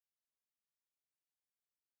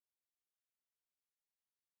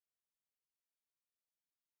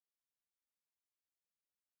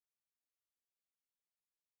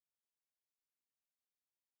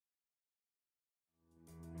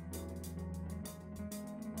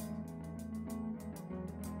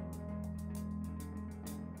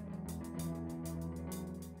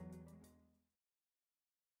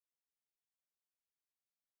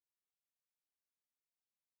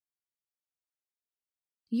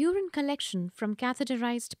Urine collection from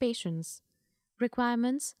catheterized patients.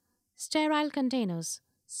 Requirements: sterile containers,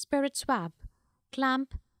 spirit swab,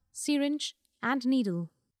 clamp, syringe, and needle.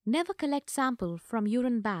 Never collect sample from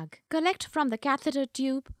urine bag. Collect from the catheter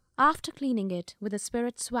tube after cleaning it with a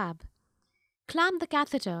spirit swab. Clamp the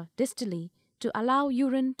catheter distally to allow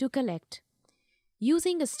urine to collect.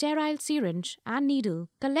 Using a sterile syringe and needle,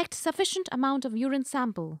 collect sufficient amount of urine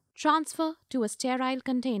sample. Transfer to a sterile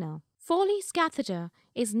container. Foley's catheter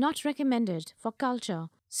is not recommended for culture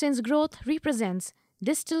since growth represents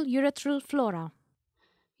distal urethral flora.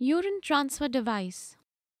 Urine transfer device.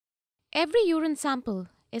 Every urine sample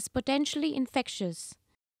is potentially infectious.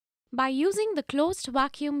 By using the closed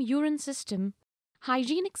vacuum urine system,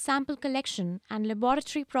 hygienic sample collection and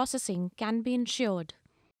laboratory processing can be ensured.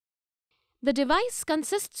 The device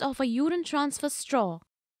consists of a urine transfer straw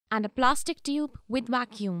and a plastic tube with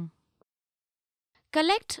vacuum.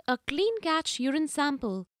 Collect a clean catch urine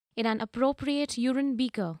sample in an appropriate urine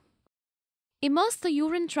beaker. Immerse the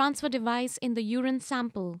urine transfer device in the urine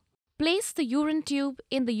sample. Place the urine tube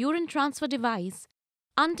in the urine transfer device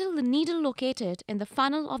until the needle located in the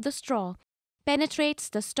funnel of the straw penetrates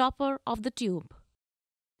the stopper of the tube.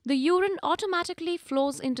 The urine automatically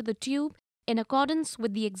flows into the tube in accordance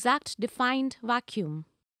with the exact defined vacuum.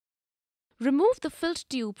 Remove the filled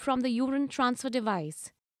tube from the urine transfer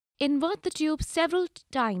device. Invert the tube several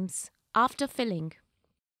times after filling.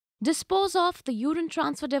 Dispose of the urine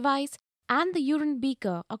transfer device and the urine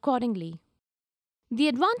beaker accordingly. The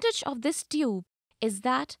advantage of this tube is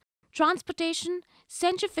that transportation,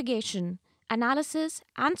 centrifugation, analysis,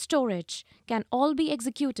 and storage can all be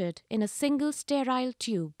executed in a single sterile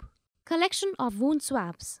tube. Collection of wound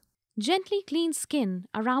swabs. Gently clean skin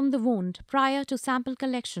around the wound prior to sample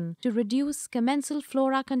collection to reduce commensal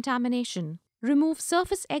flora contamination. Remove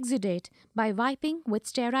surface exudate by wiping with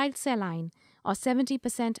sterile saline or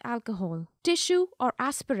 70% alcohol. Tissue or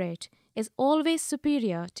aspirate is always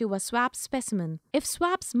superior to a swab specimen. If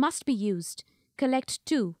swabs must be used, collect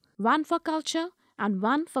two, one for culture and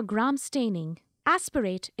one for gram staining.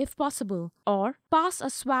 Aspirate if possible, or pass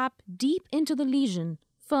a swab deep into the lesion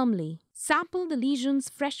firmly. Sample the lesion's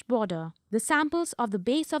fresh border. The samples of the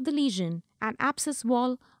base of the lesion and abscess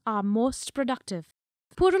wall are most productive.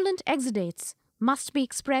 Purulent exudates must be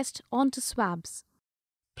expressed onto swabs.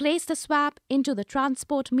 Place the swab into the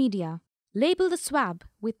transport media. Label the swab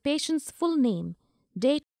with patient's full name,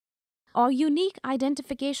 date, or unique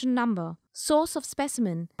identification number, source of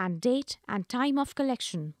specimen, and date and time of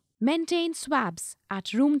collection. Maintain swabs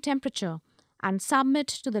at room temperature and submit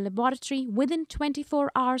to the laboratory within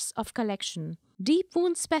 24 hours of collection. Deep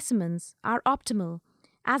wound specimens are optimal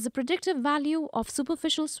as the predictive value of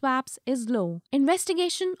superficial swabs is low.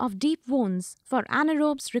 Investigation of deep wounds for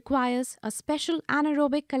anaerobes requires a special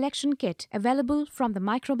anaerobic collection kit available from the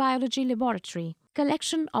microbiology laboratory.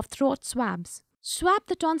 Collection of throat swabs. Swab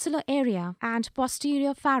the tonsillar area and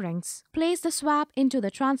posterior pharynx. Place the swab into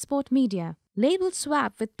the transport media. Label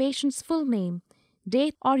swab with patient's full name,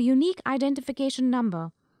 date or unique identification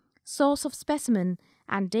number, source of specimen,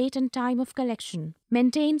 and date and time of collection.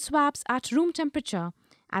 Maintain swabs at room temperature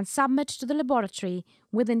and submit to the laboratory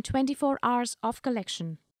within 24 hours of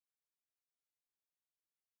collection.